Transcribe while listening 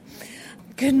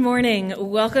Good morning.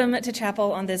 Welcome to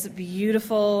chapel on this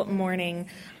beautiful morning.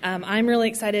 I'm really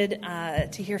excited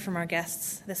to hear from our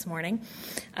guests this morning.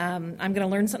 I'm going to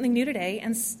learn something new today,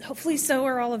 and hopefully so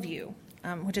are all of you,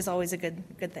 which is always a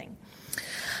good thing.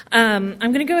 I'm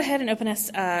going to go ahead and open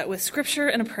us with scripture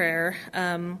and a prayer.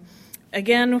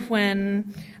 Again,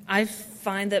 when I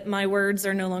find that my words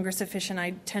are no longer sufficient,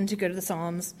 I tend to go to the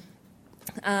Psalms.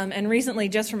 And recently,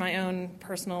 just for my own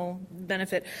personal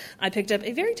benefit, I picked up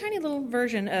a very tiny little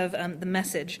version of The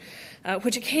Message,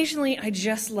 which occasionally I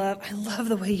just love. I love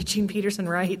the way Eugene Peterson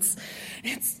writes.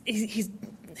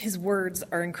 His words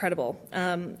are incredible.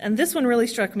 And this one really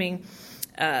struck me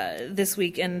this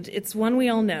week, and it's one we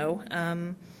all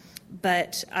know,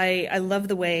 but I love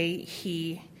the way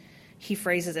he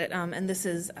phrases it. And this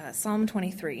is Psalm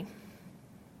 23.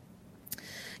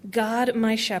 God,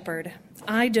 my shepherd,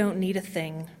 I don't need a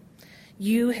thing.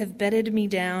 You have bedded me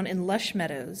down in lush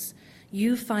meadows.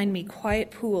 You find me quiet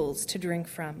pools to drink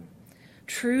from.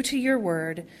 True to your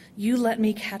word, you let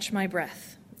me catch my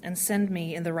breath and send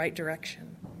me in the right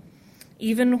direction.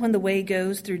 Even when the way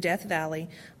goes through Death Valley,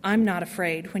 I'm not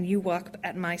afraid when you walk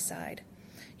at my side.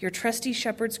 Your trusty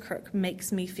shepherd's crook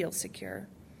makes me feel secure.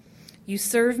 You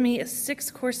serve me a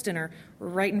 6-course dinner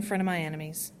right in front of my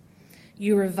enemies.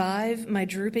 You revive my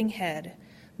drooping head.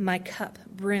 My cup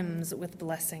brims with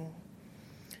blessing.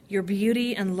 Your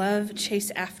beauty and love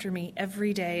chase after me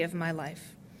every day of my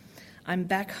life. I'm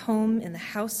back home in the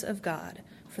house of God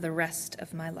for the rest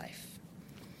of my life.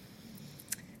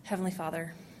 Heavenly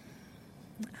Father,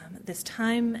 this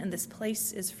time and this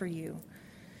place is for you.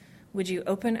 Would you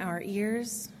open our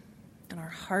ears and our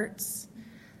hearts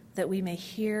that we may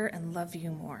hear and love you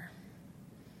more?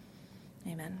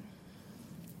 Amen.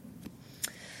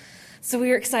 So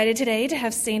we are excited today to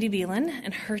have Sandy Beelan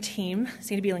and her team,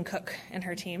 Sandy Beelan Cook and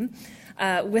her team,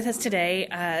 with us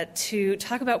today to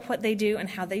talk about what they do and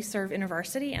how they serve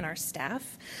InterVarsity and our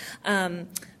staff.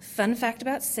 Fun fact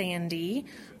about Sandy,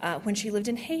 when she lived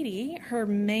in Haiti, her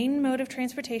main mode of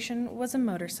transportation was a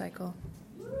motorcycle.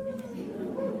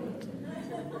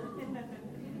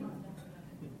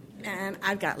 And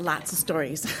I've got lots of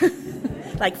stories,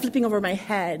 like flipping over my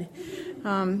head.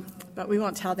 But we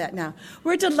won't tell that now.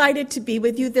 We're delighted to be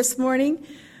with you this morning.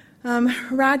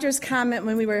 Roger's comment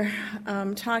when we were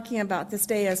talking about this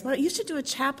day is, well, you should do a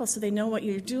chapel so they know what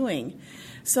you're doing.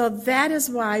 So that is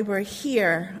why we're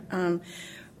here.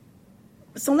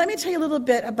 So let me tell you a little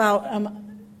bit about,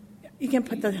 you can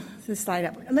put the slide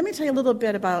up. Let me tell you a little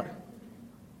bit about,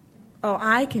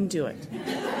 I can do it.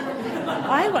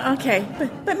 Okay,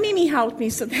 but Mimi helped me,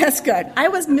 so that's good. I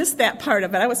missed that part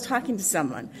of it. I was talking to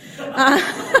someone.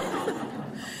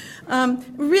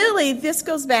 Really, this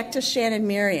goes back to Shannon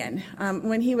Marion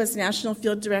when he was National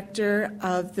Field Director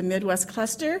of the Midwest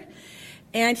Cluster,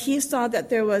 and he saw that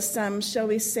there was some, shall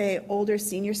we say, older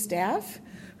senior staff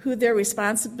who their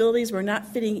responsibilities were not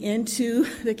fitting into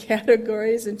the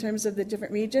categories in terms of the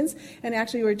different regions, and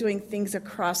actually were doing things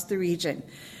across the region.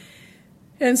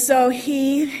 And so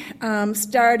he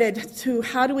started to,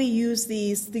 how do we use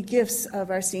the gifts of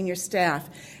our senior staff?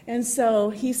 And so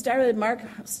he started Mark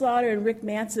Slaughter and Rick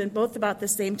Manson both about the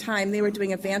same time. They were doing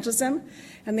evangelism,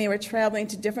 and they were traveling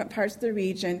to different parts of the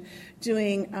region,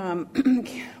 doing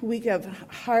week of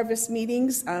harvest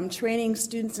meetings, training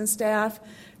students and staff,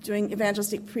 doing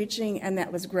evangelistic preaching, and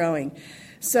that was growing.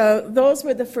 So those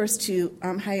were the first two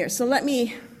hires. So let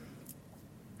me...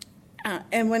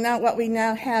 and what we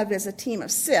now have is a team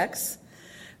of 6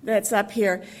 that's up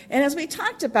here. And as we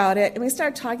talked about it, and we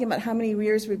started talking about how many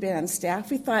years we've been on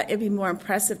staff, we thought it'd be more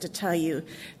impressive to tell you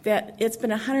that it's been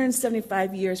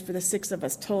 175 years for the 6 of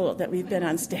us total that we've been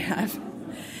on staff.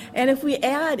 And if we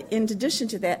add, in addition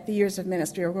to that, the years of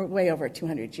ministry, we're way over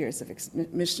 200 years of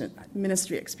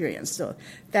ministry experience. So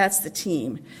that's the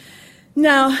team.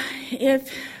 Now,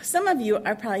 if some of you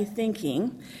are probably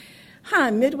thinking,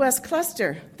 Midwest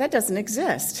Cluster, that doesn't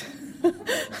exist.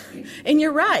 And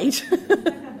you're right.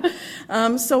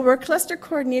 So we're cluster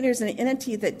coordinators in an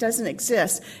entity that doesn't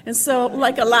exist. And so,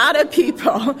 like a lot of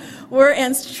people, we're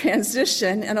in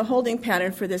transition and a holding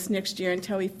pattern for this next year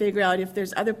until we figure out if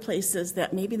there's other places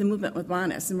that maybe the movement would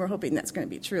want us, and we're hoping that's going to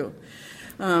be true.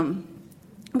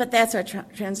 But that's our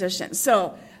transition.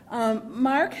 So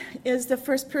Mark is the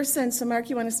first person. So Mark,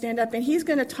 you want to stand up? And he's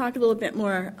going to talk a little bit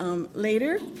more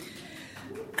later.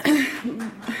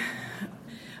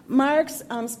 Mark's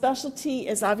specialty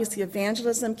is obviously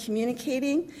evangelism,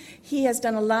 communicating. He has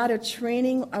done a lot of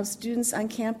training of students on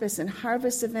campus and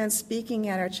harvest events, speaking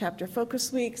at our chapter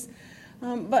focus weeks.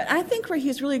 But I think where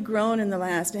he's really grown in the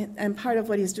last, and part of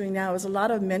what he's doing now, is a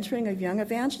lot of mentoring of young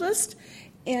evangelists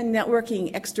and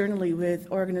networking externally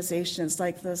with organizations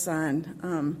like those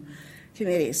on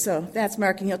committees. So that's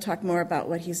Mark, and he'll talk more about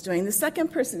what he's doing. The second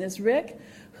person is Rick,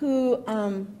 who,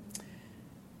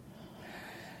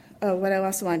 what I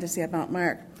also wanted to say about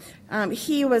Mark.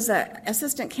 He was an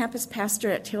assistant campus pastor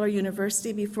at Taylor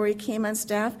University before he came on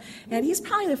staff, and he's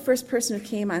probably the first person who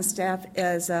came on staff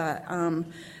as an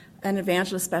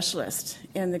evangelist specialist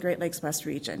in the Great Lakes West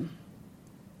region.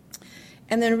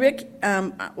 And then Rick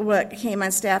came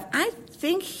on staff. I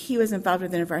think he was involved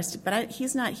with the university, but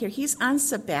he's not here. He's on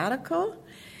sabbatical.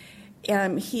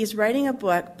 He's writing a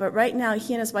book, but right now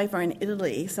he and his wife are in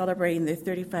Italy celebrating their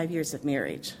 35 years of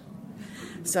marriage.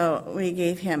 So we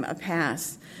gave him a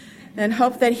pass and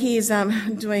hope that he's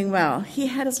doing well. He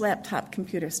had his laptop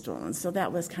computer stolen, so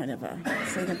that was kind of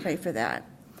so you can pray for that.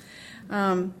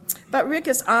 But Rick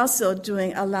is also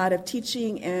doing a lot of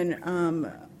teaching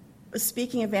and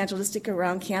speaking evangelistic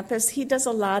around campus. He does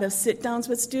a lot of sit-downs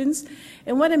with students.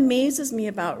 And what amazes me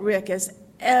about Rick is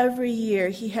every year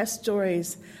he has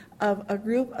stories of a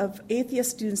group of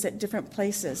atheist students at different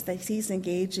places that he's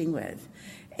engaging with,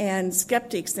 and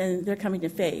skeptics, and they're coming to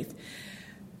faith.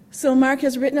 So Mark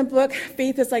has written a book,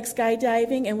 Faith is Like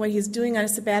Skydiving, and what he's doing on a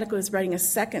sabbatical is writing a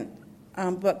second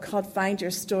book called Find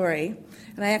Your Story.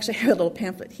 And I actually have a little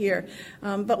pamphlet here.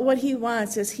 But what he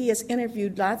wants is he has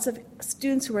interviewed lots of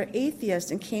students who are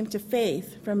atheists and came to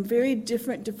faith from very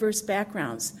different, diverse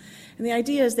backgrounds. And the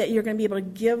idea is that you're going to be able to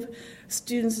give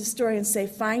students a story and say,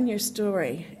 find your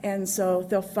story. And so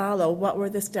they'll follow what were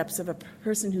the steps of a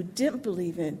person who didn't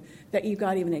believe in that you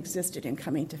God even existed in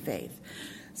coming to faith.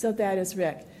 So that is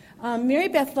Rick. Mary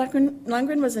Beth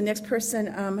Lundgren was the next person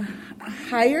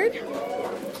hired.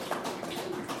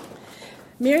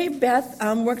 Mary Beth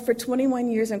worked for 21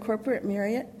 years in corporate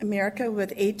America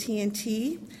with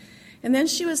AT&T, and then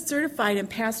she was certified in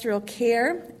pastoral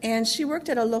care, and she worked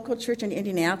at a local church in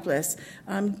Indianapolis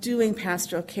doing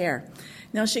pastoral care.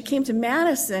 Now, she came to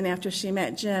Madison after she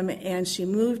met Jim, and she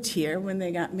moved here when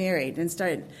they got married and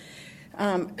started.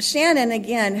 Shannon,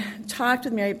 again, talked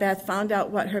with Mary Beth, found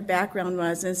out what her background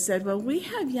was, and said, well, we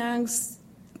have young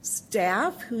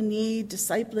staff who need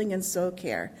discipling and soul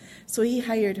care. So he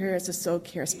hired her as a soul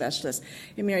care specialist.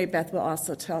 And Mary Beth will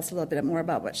also tell us a little bit more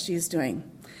about what she's doing.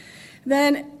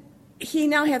 Then he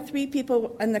now had 3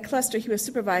 people in the cluster he was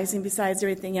supervising besides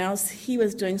everything else he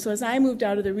was doing. So as I moved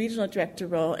out of the regional director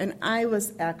role, and I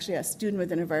was actually a student with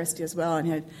the university as well,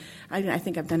 and I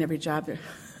think I've done every job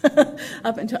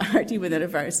up until RD with the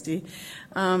university.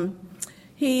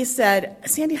 He said,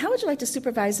 Sandy, how would you like to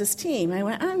supervise this team? I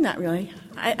went, not really.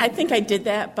 I think I did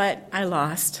that, but I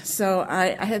lost. So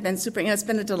I have been it's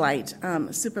been a delight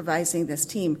supervising this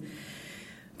team.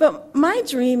 But my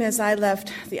dream as I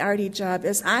left the RD job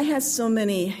is I had so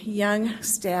many young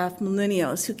staff,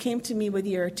 millennials, who came to me with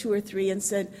year 2 or 3 and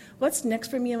said, what's next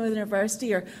for me in the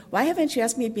university? Or why haven't you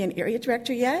asked me to be an area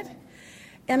director yet?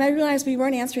 And I realized we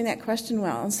weren't answering that question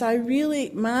well. And so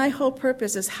my whole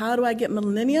purpose is how do I get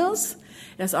millennials,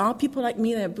 as all people like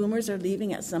me that are boomers are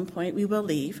leaving at some point, we will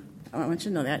leave. I want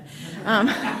you to know that.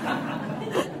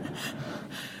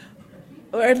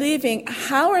 Are leaving,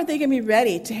 how are they going to be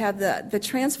ready to have the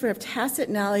transfer of tacit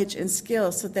knowledge and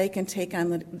skills so they can take on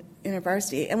the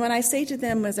university? And when I say to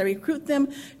them, as I recruit them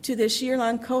to this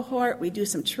year-long cohort, we do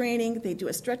some training, they do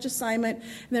a stretch assignment,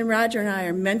 and then Roger and I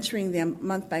are mentoring them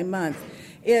month by month,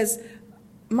 is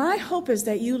my hope is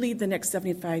that you lead the next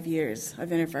 75 years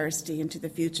of university into the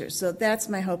future. So that's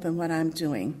my hope and what I'm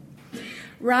doing.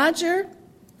 Roger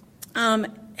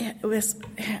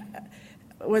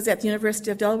was at the University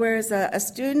of Delaware as a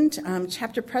student,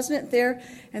 chapter president there,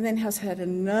 and then has had a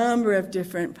number of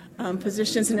different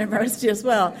positions in the university as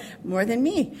well, more than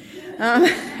me.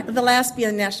 The last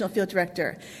being national field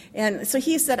director. And so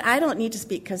he said, I don't need to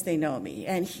speak because they know me.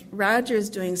 And Roger is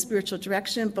doing spiritual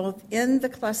direction both in the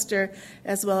cluster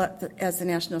as well as the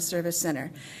National Service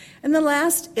Center. And the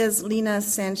last is Lena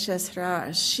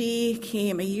Sanchez-Raj. She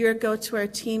came a year ago to our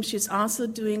team. She's also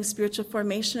doing spiritual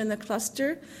formation in the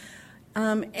cluster.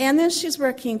 And then she's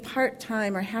working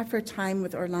part-time or half her time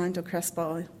with Orlando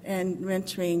Crespo and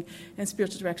mentoring and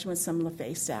spiritual direction with some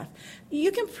LaFay staff.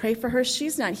 You can pray for her.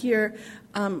 She's not here.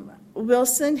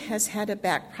 Wilson has had a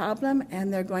back problem,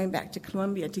 and they're going back to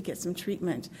Columbia to get some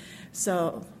treatment.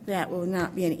 So that will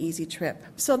not be an easy trip.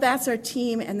 So that's our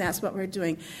team, and that's what we're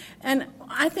doing. And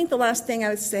I think the last thing I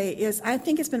would say is I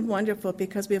think it's been wonderful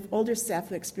because we have older staff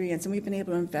with experience, and we've been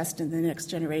able to invest in the next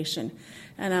generation.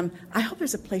 And I hope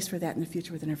there's a place for that in the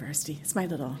future with the university. It's my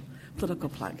little political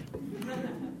plug.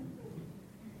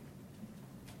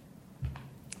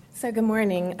 So good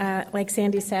morning. Like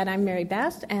Sandy said, I'm Mary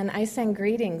Beth, and I send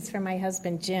greetings from my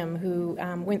husband, Jim, who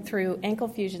went through ankle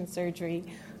fusion surgery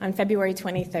on February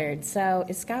 23rd. So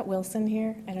is Scott Wilson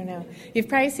here? I don't know. You've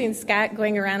probably seen Scott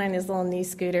going around on his little knee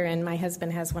scooter, and my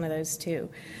husband has one of those too.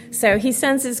 So he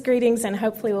sends his greetings, and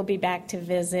hopefully we'll be back to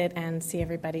visit and see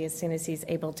everybody as soon as he's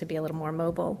able to be a little more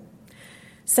mobile.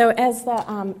 So as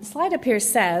the slide up here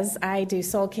says, I do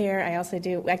soul care. I also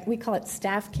do, we call it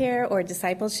staff care or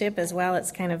discipleship as well.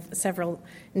 It's kind of several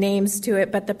names to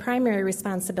it, but the primary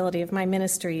responsibility of my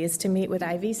ministry is to meet with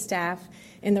IV staff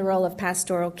in the role of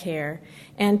pastoral care.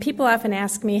 And people often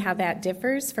ask me how that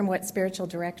differs from what spiritual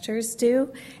directors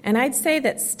do. And I'd say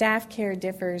that staff care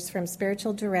differs from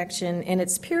spiritual direction in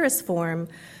its purest form,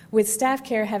 with staff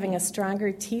care having a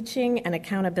stronger teaching and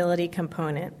accountability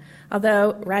component.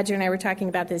 Although, Roger and I were talking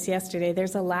about this yesterday,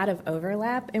 there's a lot of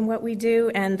overlap in what we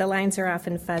do, and the lines are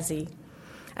often fuzzy.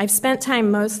 I've spent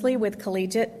time mostly with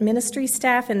collegiate ministry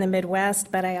staff in the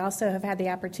Midwest, but I also have had the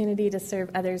opportunity to serve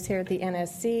others here at the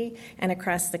NSC and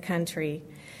across the country.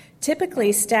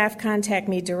 Typically, staff contact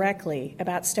me directly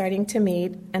about starting to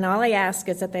meet, and all I ask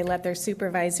is that they let their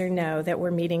supervisor know that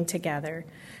we're meeting together.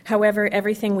 However,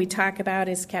 everything we talk about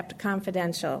is kept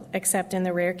confidential, except in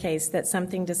the rare case that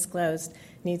something disclosed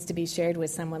needs to be shared with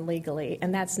someone legally,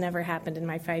 and that's never happened in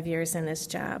my 5 years in this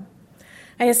job.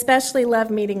 I especially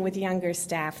love meeting with younger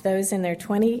staff, those in their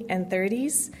 20s and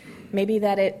 30s. Maybe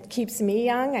that it keeps me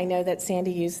young. I know that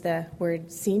Sandy used the word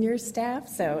senior staff,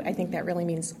 so I think that really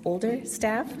means older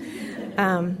staff.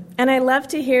 And I love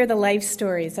to hear the life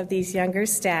stories of these younger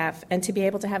staff and to be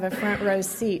able to have a front row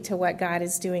seat to what God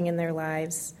is doing in their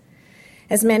lives.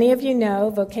 As many of you know,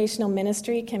 vocational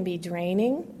ministry can be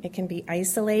draining, it can be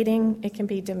isolating, it can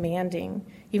be demanding,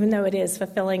 even though it is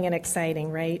fulfilling and exciting,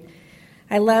 right?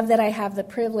 I love that I have the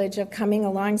privilege of coming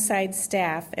alongside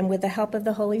staff and with the help of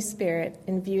the Holy Spirit,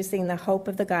 infusing the hope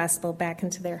of the gospel back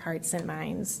into their hearts and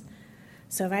minds.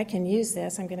 So if I can use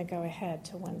this, I'm going to go ahead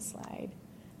to one slide.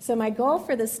 So my goal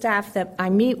for the staff that I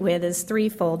meet with is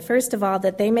threefold. First of all,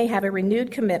 that they may have a renewed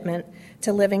commitment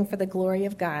to living for the glory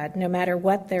of God, no matter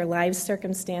what their life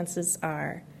circumstances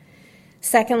are.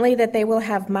 Secondly, that they will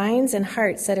have minds and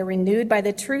hearts that are renewed by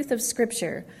the truth of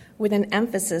Scripture, with an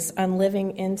emphasis on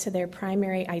living into their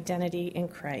primary identity in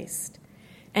Christ.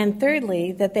 And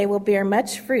thirdly, that they will bear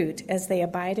much fruit as they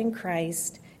abide in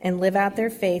Christ and live out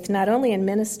their faith, not only in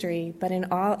ministry, but in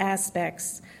all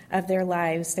aspects of their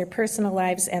lives, their personal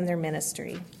lives and their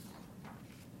ministry.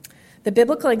 The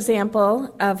biblical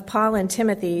example of Paul and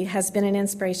Timothy has been an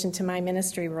inspiration to my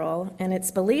ministry role, and it's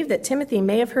believed that Timothy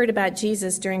may have heard about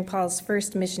Jesus during Paul's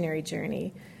first missionary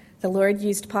journey. The Lord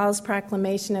used Paul's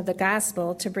proclamation of the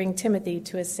gospel to bring Timothy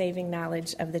to a saving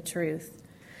knowledge of the truth.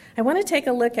 I want to take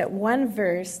a look at one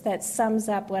verse that sums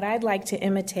up what I'd like to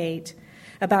imitate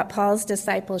about Paul's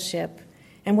discipleship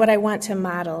and what I want to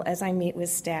model as I meet with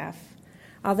staff.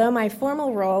 Although my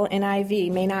formal role in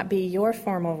IV may not be your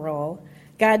formal role,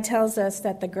 God tells us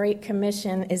that the Great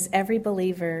Commission is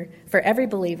for every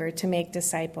believer to make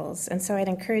disciples. And so I'd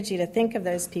encourage you to think of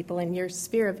those people in your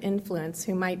sphere of influence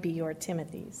who might be your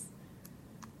Timothys.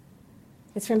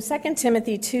 It's from 2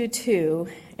 Timothy 2:2,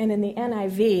 and in the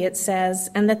NIV it says,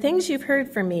 "And the things you've heard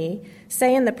from me,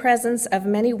 say in the presence of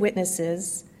many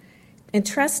witnesses,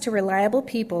 entrust to reliable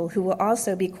people who will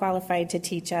also be qualified to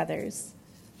teach others."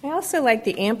 I also like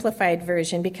the Amplified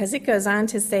Version because it goes on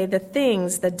to say, "The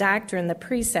things, the doctrine, the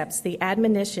precepts, the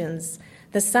admonitions,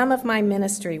 the sum of my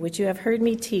ministry, which you have heard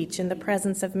me teach in the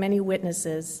presence of many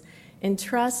witnesses,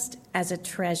 entrust as a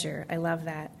treasure," I love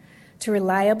that, "to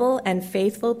reliable and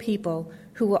faithful people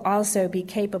who will also be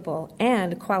capable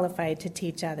and qualified to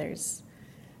teach others."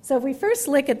 So if we first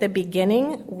look at the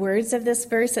beginning words of this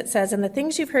verse, it says, "And the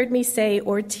things you've heard me say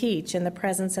or teach in the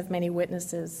presence of many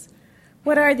witnesses."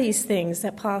 What are these things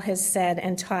that Paul has said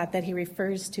and taught that he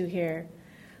refers to here?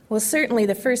 Well, certainly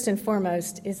the first and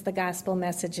foremost is the gospel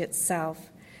message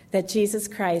itself, that Jesus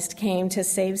Christ came to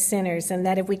save sinners, and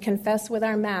that if we confess with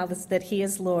our mouths that he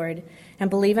is Lord and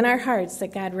believe in our hearts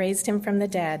that God raised him from the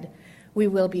dead, we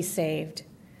will be saved.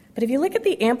 But if you look at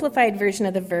the Amplified Version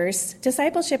of the verse,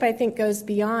 discipleship, I think, goes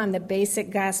beyond the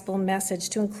basic gospel message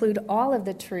to include all of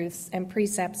the truths and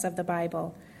precepts of the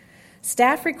Bible.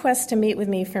 Staff request to meet with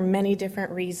me for many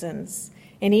different reasons.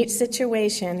 In each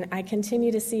situation, I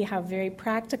continue to see how very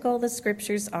practical the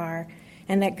Scriptures are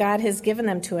and that God has given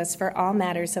them to us for all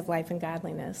matters of life and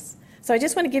godliness. So I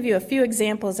just want to give you a few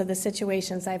examples of the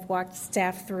situations I've walked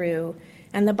staff through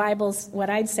and the Bible's, what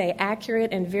I'd say,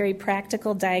 accurate and very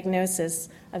practical diagnosis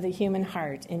of the human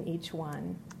heart in each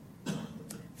one.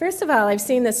 First of all, I've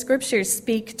seen the scriptures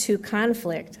speak to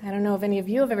conflict. I don't know if any of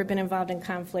you have ever been involved in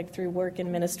conflict through work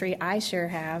and ministry. I sure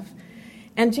have.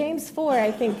 And James 4,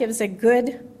 I think, gives a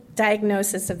good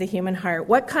diagnosis of the human heart.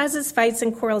 What causes fights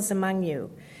and quarrels among you?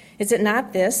 Is it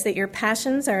not this, that your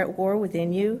passions are at war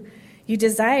within you? You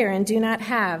desire and do not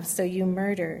have, so you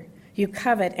murder. You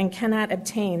covet and cannot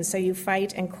obtain, so you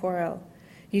fight and quarrel.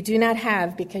 You do not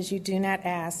have because you do not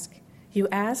ask. You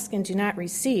ask and do not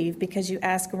receive because you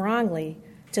ask wrongly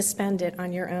to spend it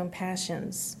on your own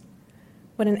passions.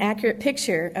 What an accurate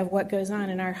picture of what goes on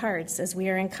in our hearts as we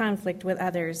are in conflict with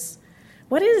others.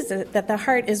 What is it that the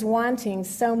heart is wanting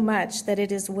so much that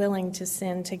it is willing to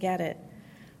sin to get it?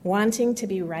 Wanting to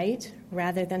be right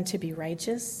rather than to be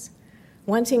righteous?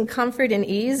 Wanting comfort and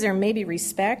ease or maybe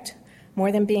respect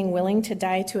more than being willing to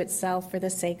die to itself for the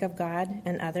sake of God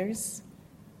and others?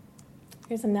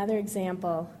 Here's another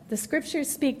example. The scriptures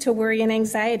speak to worry and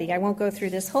anxiety. I won't go through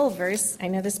this whole verse. I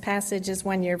know this passage is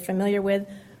one you're familiar with,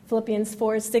 Philippians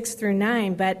 4, 6 through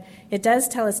 9, but it does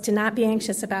tell us to not be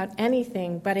anxious about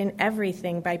anything, but in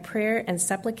everything, by prayer and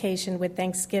supplication with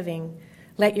thanksgiving.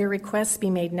 Let your requests be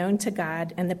made known to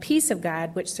God, and the peace of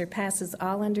God, which surpasses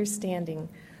all understanding,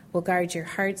 will guard your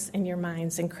hearts and your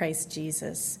minds in Christ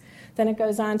Jesus. Then it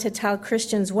goes on to tell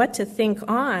Christians what to think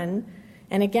on,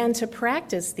 and again, to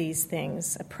practice these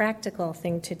things, a practical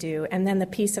thing to do, and then the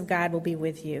peace of God will be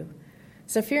with you.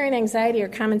 So fear and anxiety are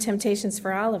common temptations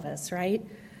for all of us, right?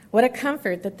 What a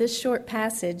comfort that this short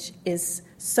passage is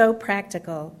so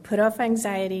practical. Put off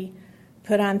anxiety,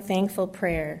 put on thankful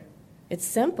prayer. It's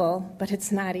simple, but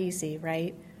it's not easy,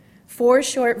 right? 4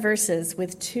 short verses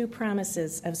with 2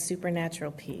 promises of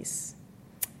supernatural peace.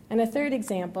 And a third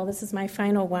example, this is my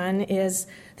final one, is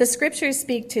the scriptures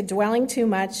speak to dwelling too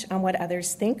much on what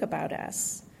others think about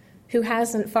us. Who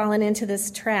hasn't fallen into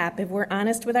this trap? If we're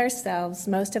honest with ourselves,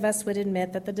 most of us would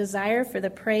admit that the desire for the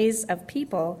praise of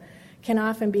people can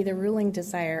often be the ruling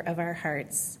desire of our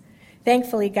hearts.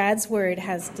 Thankfully, God's word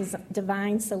has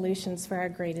divine solutions for our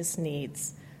greatest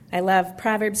needs. I love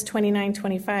Proverbs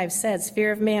 29:25 says,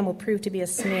 "Fear of man will prove to be a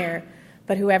snare,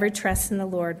 but whoever trusts in the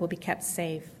Lord will be kept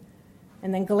safe."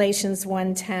 And then Galatians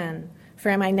 1:10, "For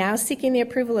am I now seeking the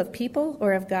approval of people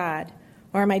or of God?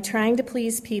 Or am I trying to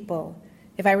please people?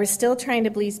 If I were still trying to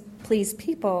please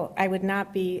people, I would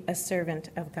not be a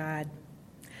servant of God."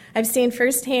 I've seen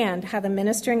firsthand how the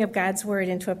ministering of God's word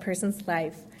into a person's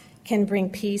life can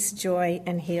bring peace, joy,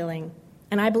 and healing.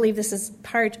 And I believe this is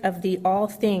part of the all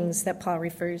things that Paul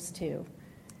refers to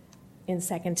in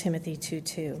 2 Timothy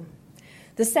 2:2.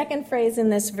 The second phrase in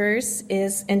this verse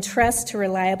is entrust to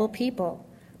reliable people.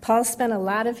 Paul spent a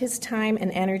lot of his time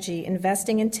and energy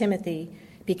investing in Timothy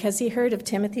because he heard of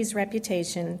Timothy's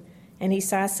reputation and he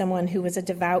saw someone who was a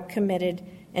devout, committed,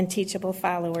 and teachable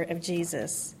follower of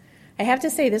Jesus. I have to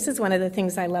say, this is one of the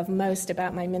things I love most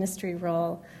about my ministry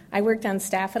role. I worked on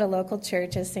staff at a local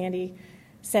church, as Sandy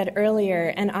said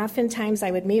earlier, and oftentimes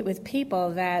I would meet with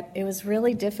people that it was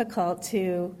really difficult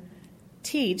to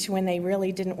teach when they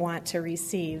really didn't want to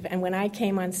receive. And when I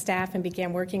came on staff and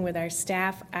began working with our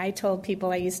staff, I told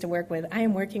people I used to work with, I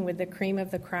am working with the cream of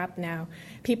the crop now.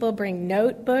 People bring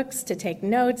notebooks to take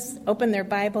notes, open their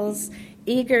Bibles,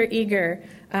 eager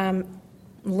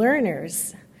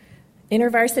learners.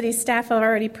 InterVarsity staff have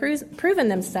already proven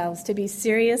themselves to be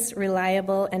serious,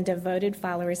 reliable, and devoted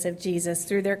followers of Jesus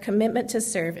through their commitment to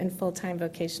serve in full-time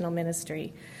vocational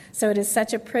ministry. So it is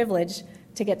such a privilege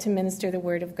to get to minister the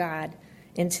Word of God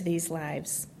into these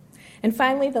lives. And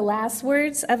finally, the last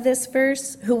words of this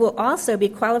verse, who will also be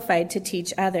qualified to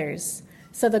teach others.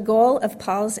 So the goal of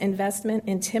Paul's investment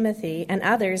in Timothy and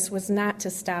others was not to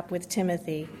stop with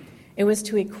Timothy. It was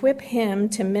to equip him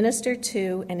to minister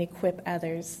to and equip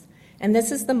others. And this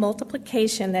is the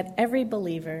multiplication that every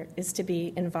believer is to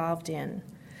be involved in.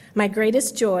 My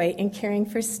greatest joy in caring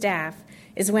for staff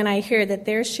is when I hear that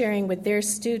they're sharing with their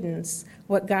students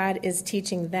what God is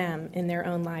teaching them in their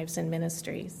own lives and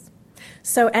ministries.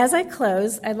 So as I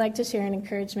close, I'd like to share an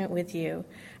encouragement with you.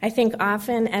 I think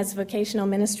often as vocational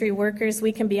ministry workers,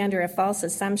 we can be under a false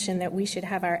assumption that we should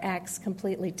have our acts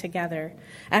completely together.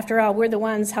 After all, we're the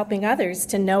ones helping others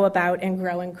to know about and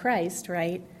grow in Christ,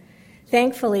 right?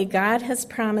 Thankfully, God has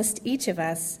promised each of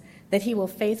us that he will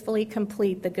faithfully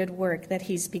complete the good work that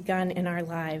he's begun in our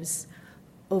lives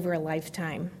over a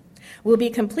lifetime. We'll be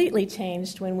completely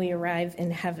changed when we arrive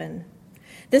in heaven.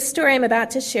 This story I'm about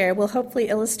to share will hopefully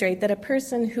illustrate that a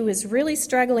person who is really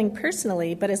struggling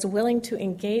personally but is willing to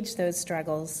engage those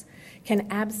struggles can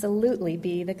absolutely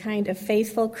be the kind of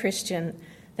faithful Christian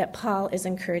that Paul is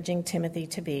encouraging Timothy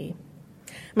to be.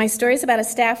 My story is about a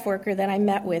staff worker that I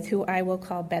met with who I will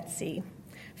call Betsy.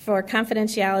 For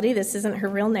confidentiality, this isn't her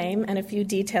real name, and a few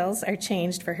details are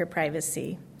changed for her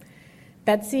privacy.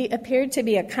 Betsy appeared to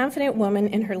be a confident woman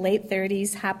in her late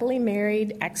 30s, happily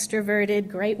married, extroverted,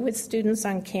 great with students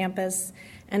on campus,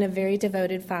 and a very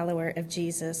devoted follower of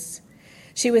Jesus.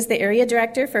 She was the area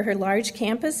director for her large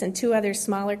campus and 2 other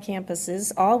smaller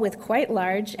campuses, all with quite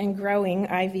large and growing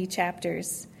IV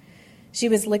chapters. She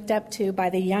was looked up to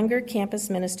by the younger campus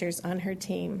ministers on her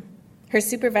team. Her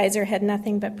supervisor had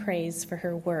nothing but praise for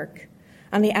her work.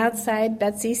 On the outside,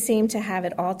 Betsy seemed to have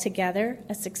it all together,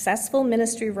 a successful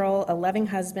ministry role, a loving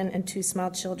husband, and 2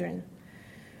 small children.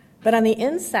 But on the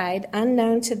inside,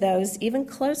 unknown to those even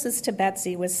closest to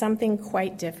Betsy, was something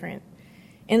quite different.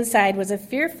 Inside was a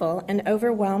fearful and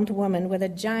overwhelmed woman with a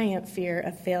giant fear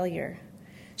of failure.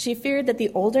 She feared that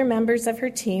the older members of her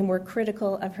team were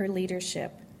critical of her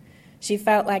leadership. She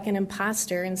felt like an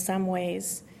imposter in some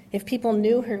ways. If people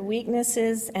knew her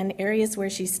weaknesses and areas where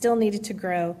she still needed to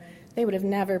grow, they would have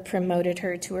never promoted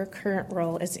her to her current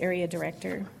role as area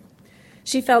director.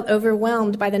 She felt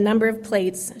overwhelmed by the number of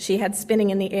plates she had spinning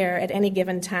in the air at any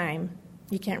given time.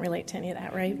 You can't relate to any of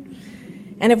that, right?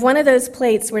 And if one of those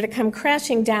plates were to come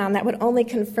crashing down, that would only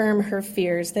confirm her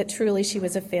fears that truly she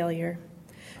was a failure.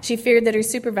 She feared that her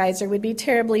supervisor would be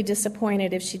terribly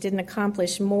disappointed if she didn't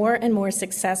accomplish more and more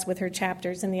success with her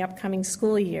chapters in the upcoming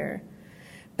school year.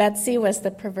 Betsy was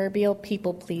the proverbial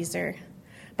people pleaser.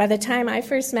 By the time I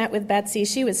first met with Betsy,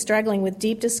 she was struggling with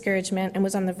deep discouragement and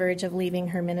was on the verge of leaving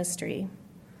her ministry.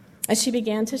 As she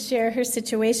began to share her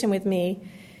situation with me,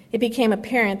 it became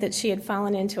apparent that she had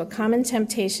fallen into a common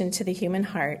temptation to the human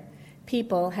heart.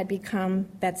 People had become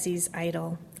Betsy's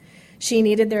idol. She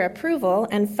needed their approval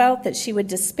and felt that she would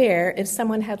despair if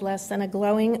someone had less than a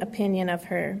glowing opinion of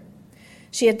her.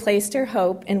 She had placed her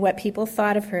hope in what people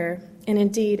thought of her, and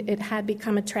indeed it had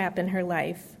become a trap in her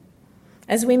life.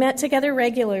 As we met together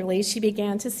regularly, she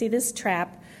began to see this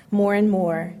trap more and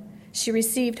more. She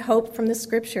received hope from the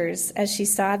scriptures as she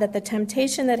saw that the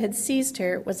temptation that had seized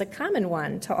her was a common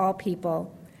one to all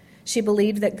people. She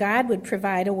believed that God would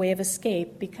provide a way of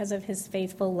escape because of his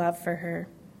faithful love for her.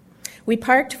 We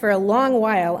parked for a long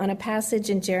while on a passage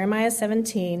in Jeremiah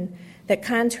 17 that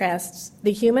contrasts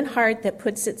the human heart that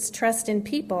puts its trust in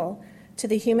people to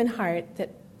the human heart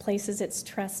that places its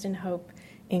trust and hope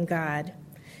in God.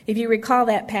 If you recall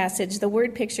that passage, the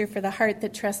word picture for the heart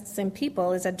that trusts in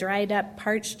people is a dried up,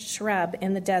 parched shrub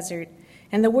in the desert.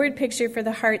 And the word picture for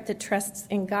the heart that trusts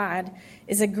in God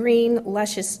is a green,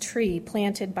 luscious tree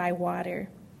planted by water.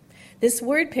 This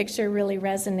word picture really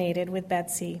resonated with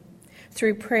Betsy.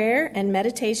 Through prayer and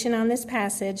meditation on this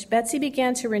passage, Betsy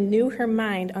began to renew her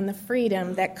mind on the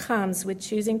freedom that comes with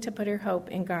choosing to put her hope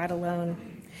in God alone.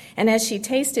 And as she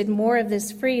tasted more of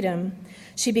this freedom,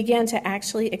 she began to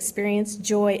actually experience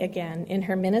joy again in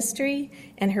her ministry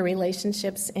and her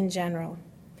relationships in general.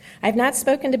 I've not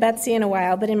spoken to Betsy in a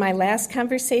while, but in my last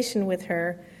conversation with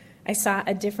her, I saw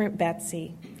a different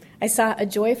Betsy. I saw a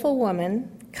joyful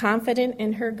woman, confident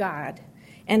in her God,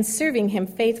 and serving him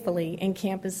faithfully in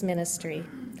campus ministry.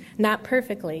 Not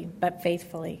perfectly, but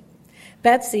faithfully.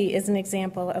 Betsy is an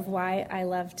example of why I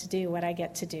love to do what I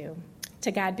get to do.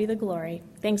 To God be the glory.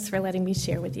 Thanks for letting me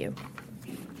share with you.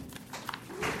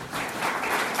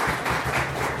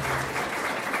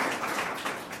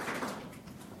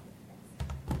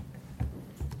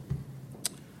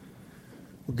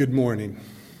 Well, good morning.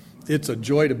 It's a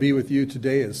joy to be with you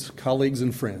today as colleagues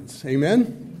and friends.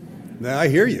 Amen? Now, I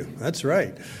hear you. That's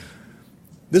right.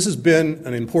 This has been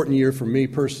an important year for me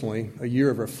personally, a year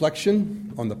of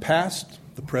reflection on the past,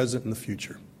 the present, and the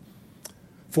future.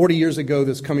 40 years ago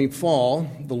this coming fall,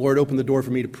 the Lord opened the door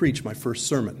for me to preach my first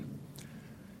sermon.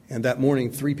 And that morning,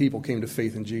 3 people came to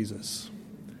faith in Jesus.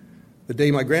 The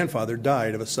day my grandfather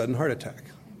died of a sudden heart attack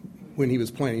when he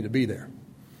was planning to be there.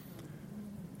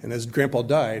 And as Grandpa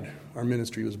died, our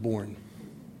ministry was born.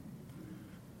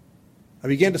 I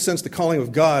began to sense the calling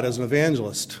of God as an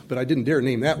evangelist, but I didn't dare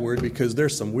name that word because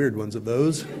there's some weird ones of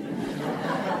those.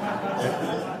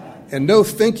 And no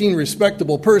thinking,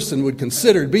 respectable person would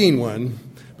consider being one.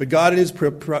 But God in his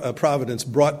providence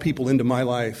brought people into my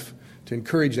life to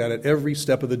encourage that at every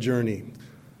step of the journey.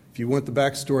 If you want the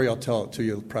backstory, I'll tell it to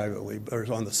you privately or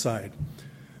on the side.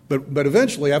 But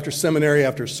eventually, after seminary,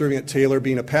 after serving at Taylor,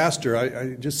 being a pastor,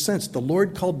 I just sensed the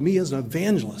Lord called me as an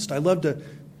evangelist. I love to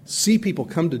see people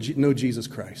come to know Jesus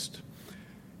Christ.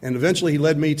 And eventually he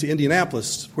led me to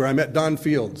Indianapolis, where I met Don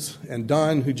Fields. And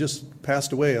Don, who just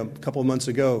passed away a couple of months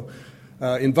ago,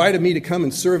 invited me to come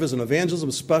and serve as an evangelism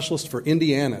specialist for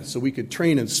Indiana so we could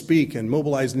train and speak and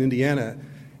mobilize in Indiana.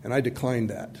 And I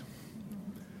declined that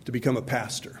to become a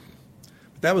pastor.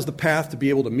 that was the path to be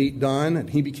able to meet Don, and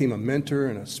he became a mentor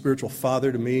and a spiritual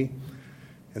father to me.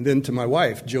 And then to my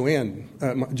wife, Joanne.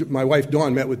 My wife,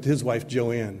 Dawn, met with his wife,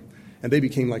 Joanne, and they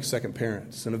became like second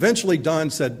parents. And eventually Don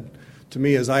said to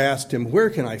me as I asked him, where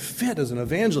can I fit as an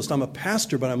evangelist? I'm a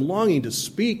pastor, but I'm longing to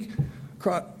speak.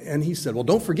 And he said, well,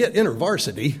 don't forget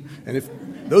InterVarsity. And if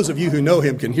those of you who know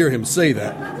him can hear him say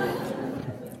that.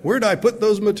 Where'd I put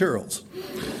those materials?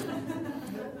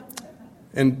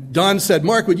 And Don said,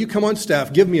 Mark, would you come on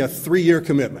staff? Give me a 3-year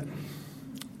commitment.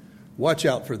 Watch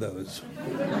out for those.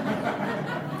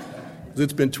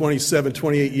 It's been 27,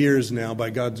 28 years now by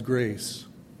God's grace.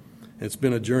 And it's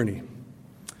been a journey.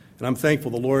 And I'm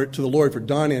thankful to the Lord for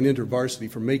Don and InterVarsity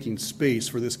for making space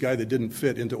for this guy that didn't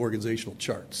fit into organizational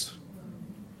charts.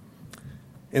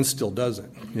 And still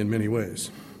doesn't in many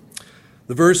ways.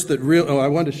 The verse that I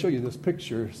wanted to show you this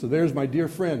picture. So there's my dear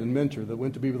friend and mentor that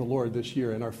went to be with the Lord this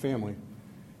year in our family.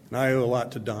 And I owe a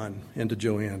lot to Don and to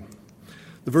Joanne.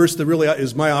 The verse that really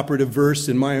is my operative verse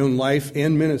in my own life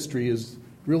and ministry is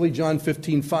really John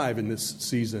 15:5 in this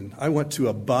season. I want to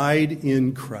abide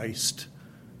in Christ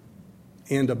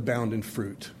and abound in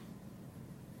fruit.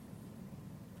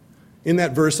 In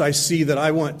that verse, I see that I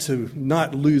want to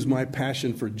not lose my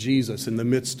passion for Jesus in the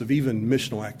midst of even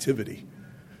missional activity,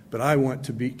 but I want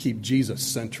to keep Jesus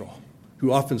central,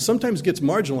 who often sometimes gets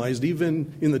marginalized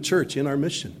even in the church in our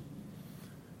mission.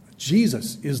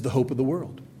 Jesus is the hope of the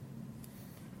world.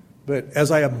 But as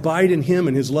I abide in him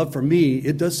and his love for me,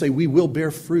 it does say we will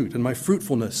bear fruit. And my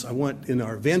fruitfulness, I want in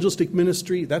our evangelistic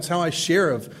ministry, that's how I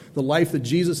share of the life that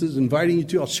Jesus is inviting you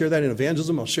to. I'll share that in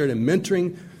evangelism. I'll share it in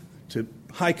mentoring to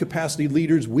high-capacity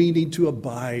leaders. We need to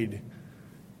abide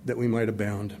that we might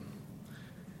abound.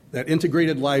 That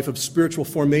integrated life of spiritual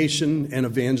formation and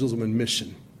evangelism and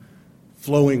mission,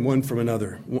 flowing one from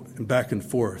another, back and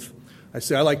forth. I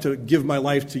say I like to give my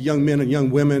life to young men and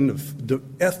young women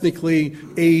of ethnically,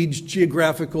 age,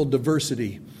 geographical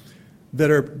diversity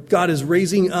that God is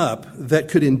raising up that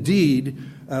could indeed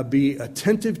be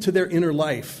attentive to their inner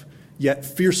life, yet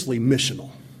fiercely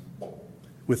missional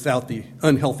without the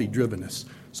unhealthy drivenness.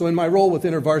 So in my role with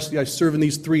InterVarsity, I serve in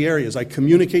these 3 areas. I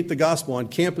communicate the gospel on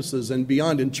campuses and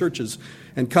beyond in churches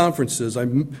and conferences. I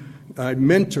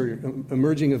mentor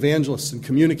emerging evangelists and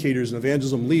communicators and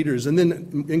evangelism leaders. And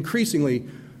then increasingly,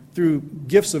 through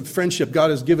gifts of friendship God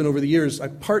has given over the years, I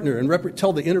partner and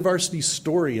tell the InterVarsity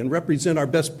story and represent our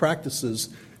best practices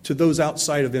to those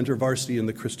outside of InterVarsity in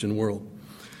the Christian world.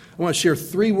 I want to share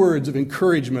 3 words of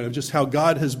encouragement of just how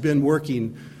God has been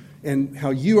working and how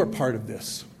you are part of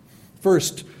this.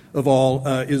 First of all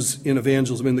is in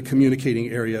evangelism in the communicating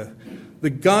area. The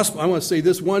gospel, I want to say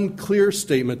this one clear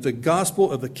statement, the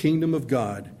gospel of the kingdom of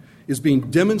God is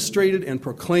being demonstrated and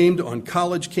proclaimed on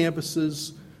college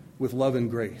campuses with love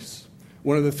and grace.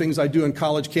 One of the things I do on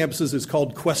college campuses is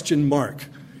called Question Mark.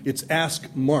 It's Ask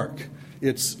Mark.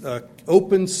 It's an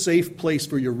open, safe place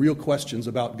for your real questions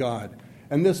about God.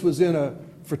 And this was in a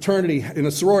fraternity, in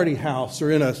a sorority house, or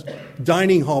in a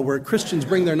dining hall where Christians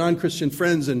bring their non-Christian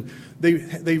friends and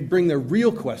they bring their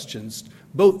real questions.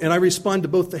 And I respond to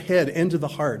both the head and to the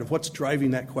heart of what's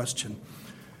driving that question.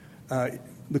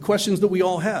 The questions that we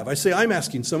all have. I say I'm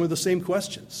asking some of the same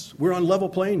questions. We're on level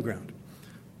playing ground.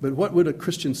 But what would a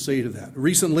Christian say to that?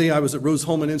 Recently, I was at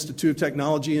Rose-Hulman Institute of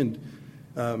Technology, and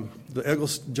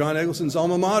John Eggleston's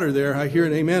alma mater there. I hear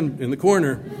an amen in the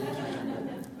corner.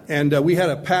 And we had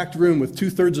a packed room with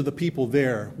 2/3 of the people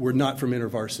there were not from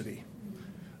InterVarsity.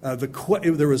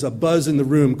 There was a buzz in the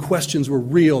room. Questions were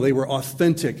real. They were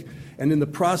authentic. And in the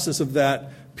process of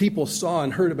that, people saw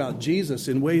and heard about Jesus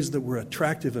in ways that were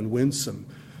attractive and winsome.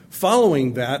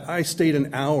 Following that, I stayed an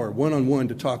hour one-on-one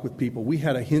to talk with people. We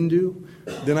had a Hindu,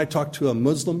 then I talked to a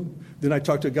Muslim, then I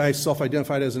talked to a guy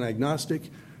self-identified as an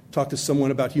agnostic, talked to someone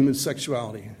about human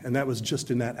sexuality. And that was just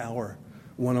in that hour,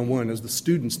 one-on-one, as the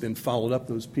students then followed up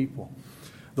those people.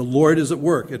 The Lord is at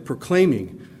work at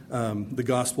proclaiming the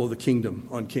gospel of the kingdom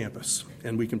on campus,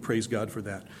 and we can praise God for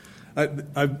that.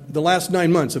 The last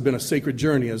 9 months have been a sacred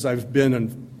journey as I've been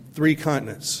on 3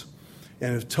 continents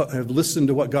and have listened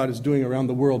to what God is doing around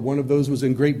the world. One of those was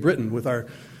in Great Britain with our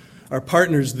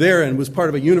partners there, and was part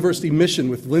of a university mission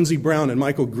with Lindsey Brown and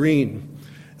Michael Green,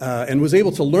 and was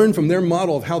able to learn from their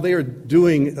model of how they are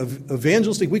doing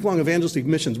week-long evangelistic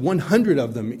missions, 100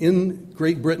 of them in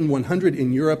Great Britain, 100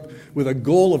 in Europe, with a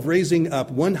goal of raising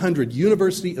up 100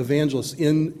 university evangelists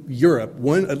in Europe,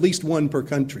 at least one per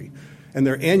country. And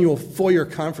their annual Foyer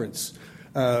conference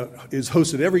is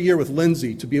hosted every year with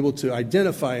Lindsay to be able to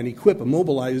identify and equip and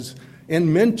mobilize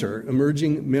and mentor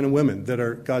emerging men and women that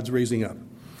are God's raising up.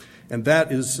 And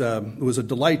that was a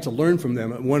delight to learn from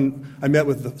them. I met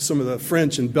with some of the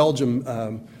French and Belgium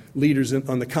leaders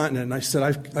on the continent, and I said,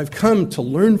 I've come to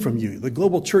learn from you. The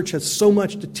global church has so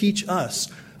much to teach us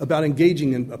about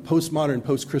engaging in a postmodern,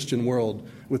 post-Christian world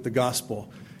with the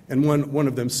gospel. And one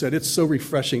of them said, it's so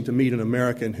refreshing to meet an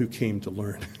American who came to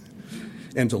learn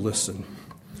and to listen.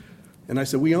 And I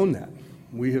said, we own that.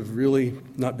 We have really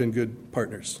not been good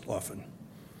partners often.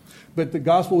 But the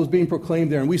gospel was being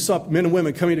proclaimed there, and we saw men and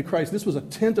women coming to Christ. This was a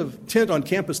tent on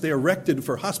campus they erected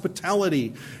for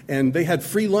hospitality, and they had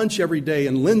free lunch every day.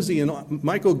 And Lindsay and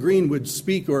Michael Green would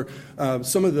speak, or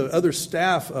some of the other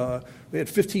staff. They had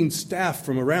 15 staff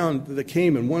from around that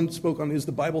came, and one spoke on, is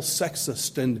the Bible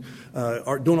sexist, and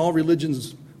don't all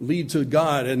religions lead to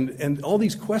God, and all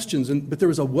these questions. But there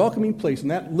was a welcoming place, and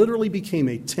that literally became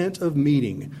a tent of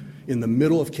meeting in the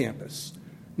middle of campus.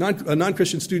 A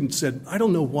non-Christian student said, I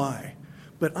don't know why,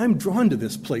 but I'm drawn to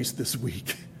this place this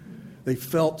week. They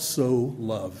felt so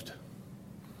loved.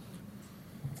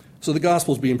 So the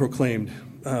gospel is being proclaimed.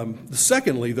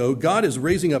 Secondly, though, God is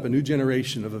raising up a new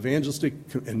generation of evangelistic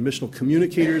and missional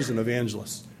communicators and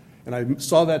evangelists. And I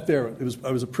saw that there.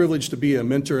 I was a privilege to be a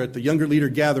mentor at the Younger Leader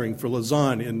Gathering for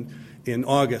Lausanne in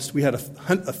August. We had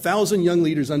 1,000 young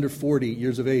leaders under 40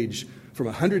 years of age from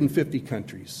 150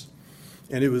 countries.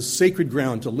 And it was sacred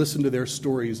ground to listen to their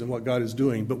stories and what God is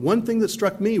doing. But one thing that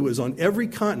struck me was on every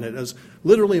continent, as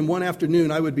literally in one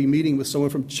afternoon, I would be meeting with someone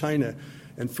from China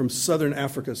and from Southern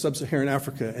Africa, Sub-Saharan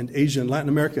Africa, and Asia and Latin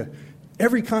America.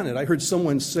 Every continent, I heard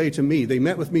someone say to me, they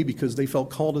met with me because they felt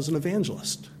called as an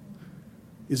evangelist.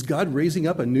 Is God raising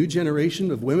up a new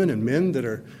generation of women and men that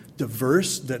are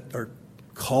diverse, that are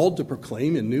called to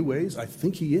proclaim in new ways? I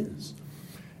think he is.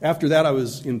 After that, I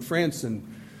was in France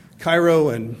and Cairo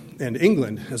and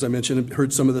England, as I mentioned, and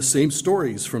heard some of the same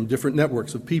stories from different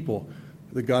networks of people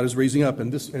that God is raising up.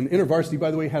 And InterVarsity,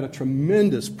 by the way, had a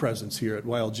tremendous presence here at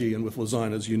YLG and with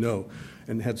Lausanne, as you know,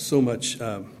 and had so much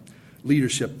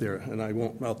leadership there. And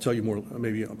I'll tell you more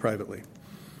maybe privately.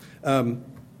 And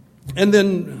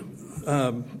then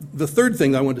the third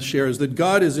thing I want to share is that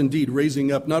God is indeed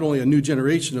raising up not only a new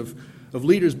generation of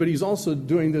leaders, but he's also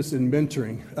doing this in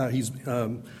mentoring.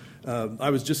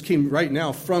 I came right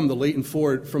now from the Leighton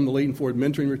Ford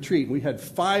mentoring retreat. We had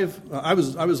 5. I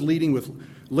was leading with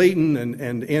Leighton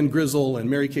and Ann Grizzle and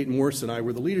Mary Kate Morse, and I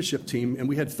were the leadership team, and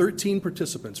we had 13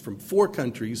 participants from 4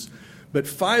 countries, but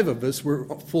 5 of us were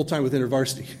full-time with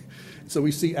InterVarsity. So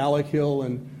we see Alec Hill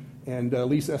and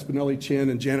Lisa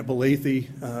Espinelli-Chin and Janet Belathi,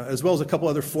 as well as a couple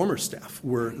other former staff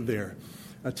were there.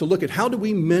 To look at how do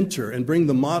we mentor and bring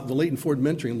the Leighton Ford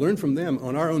mentoring, learn from them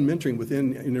on our own mentoring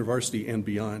within InterVarsity and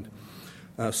beyond.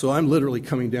 So I'm literally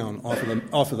coming down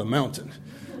off of the mountain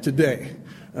today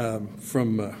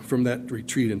from that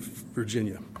retreat in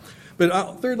Virginia.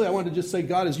 But thirdly, I want to just say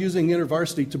God is using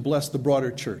InterVarsity to bless the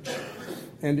broader church,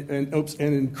 and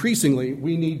increasingly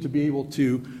we need to be able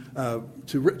to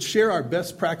share our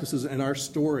best practices and our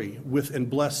story with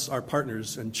and bless our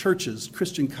partners and churches,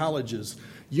 Christian colleges,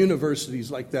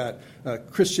 universities like that,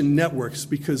 Christian networks,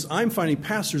 because I'm finding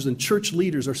pastors and church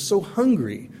leaders are so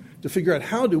hungry to figure out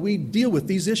how do we deal with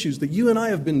these issues that you and I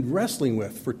have been wrestling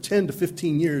with for 10 to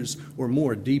 15 years or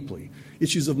more deeply.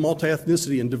 Issues of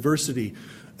multi-ethnicity and diversity,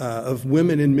 of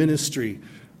women in ministry,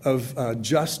 of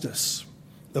justice,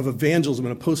 of evangelism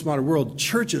in a postmodern world.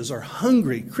 Churches are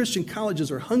hungry. Christian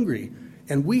colleges are hungry.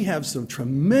 And we have some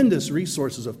tremendous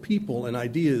resources of people and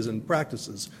ideas and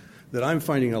practices that I'm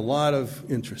finding a lot of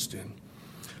interest in.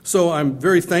 So I'm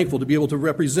very thankful to be able to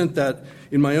represent that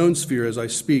in my own sphere as I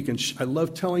speak. And I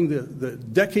love telling the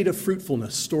decade of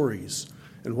fruitfulness stories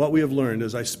and what we have learned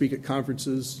as I speak at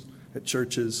conferences, at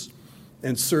churches,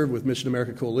 and serve with Mission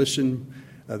America Coalition,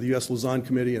 the U.S. Lausanne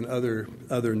Committee, and other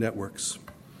networks.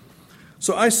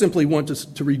 So I simply want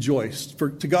to rejoice. To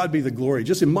God be the glory.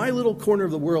 Just in my little corner of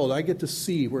the world, I get to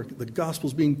see where the gospel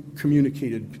is being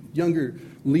communicated. Younger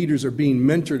leaders are being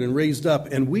mentored and raised up,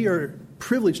 and we are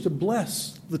privileged to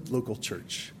bless the local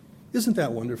church. Isn't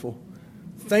that wonderful?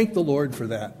 Thank the Lord for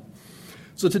that.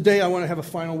 So today I want to have a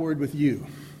final word with you,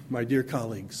 my dear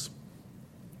colleagues.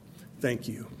 Thank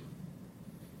you.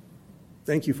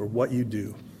 Thank you for what you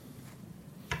do.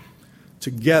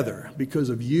 Together, because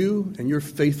of you and your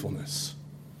faithfulness,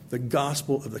 the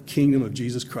gospel of the kingdom of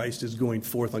Jesus Christ is going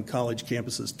forth on college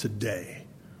campuses today.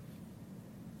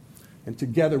 And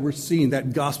together we're seeing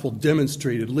that gospel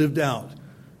demonstrated, lived out,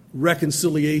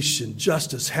 reconciliation,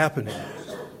 justice happening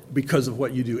because of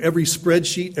what you do. Every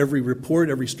spreadsheet, every report,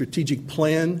 every strategic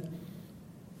plan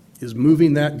is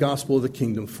moving that gospel of the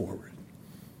kingdom forward.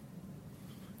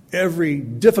 Every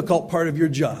difficult part of your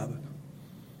job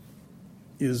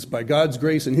is, by God's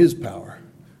grace and his power,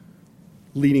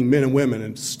 leading men and women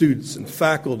and students and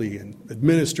faculty and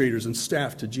administrators and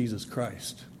staff to Jesus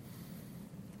Christ.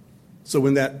 So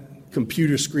when that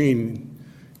computer screen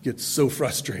gets so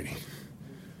frustrating,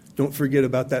 don't forget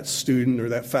about that student or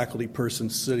that faculty person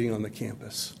sitting on the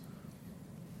campus,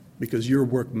 because your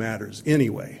work matters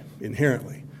anyway,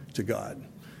 inherently, to God.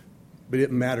 But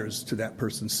it matters to that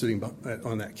person sitting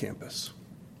on that campus.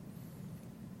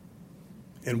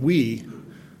 And we,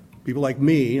 people like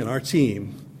me and our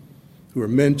team, who are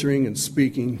mentoring and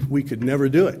speaking, we could never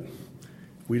do it.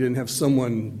 We didn't have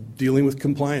someone dealing with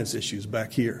compliance issues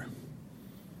back here.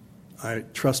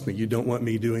 Trust me, you don't want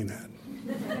me doing that.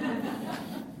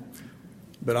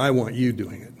 But I want you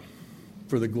doing it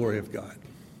for the glory of God.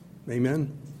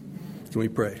 Amen? Can we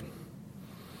pray?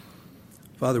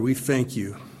 Father, we thank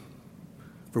you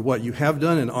for what you have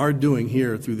done and are doing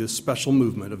here through this special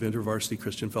movement of InterVarsity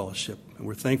Christian Fellowship. And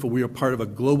we're thankful we are part of a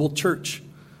global church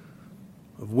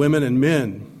of women and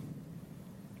men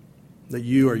that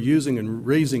you are using and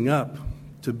raising up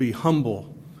to be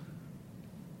humble,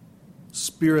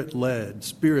 Spirit-led,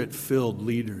 Spirit-filled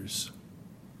leaders.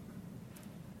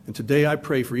 And today I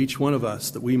pray for each one of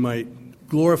us that we might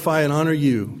glorify and honor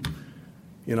you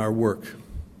in our work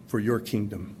for your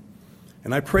kingdom.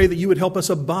 And I pray that you would help us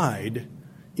abide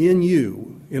in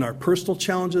you, in our personal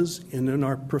challenges and in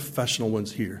our professional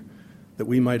ones here, that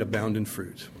we might abound in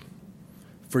fruit.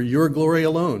 For your glory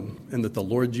alone, and that the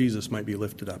Lord Jesus might be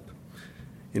lifted up.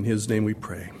 In his name we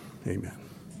pray. Amen.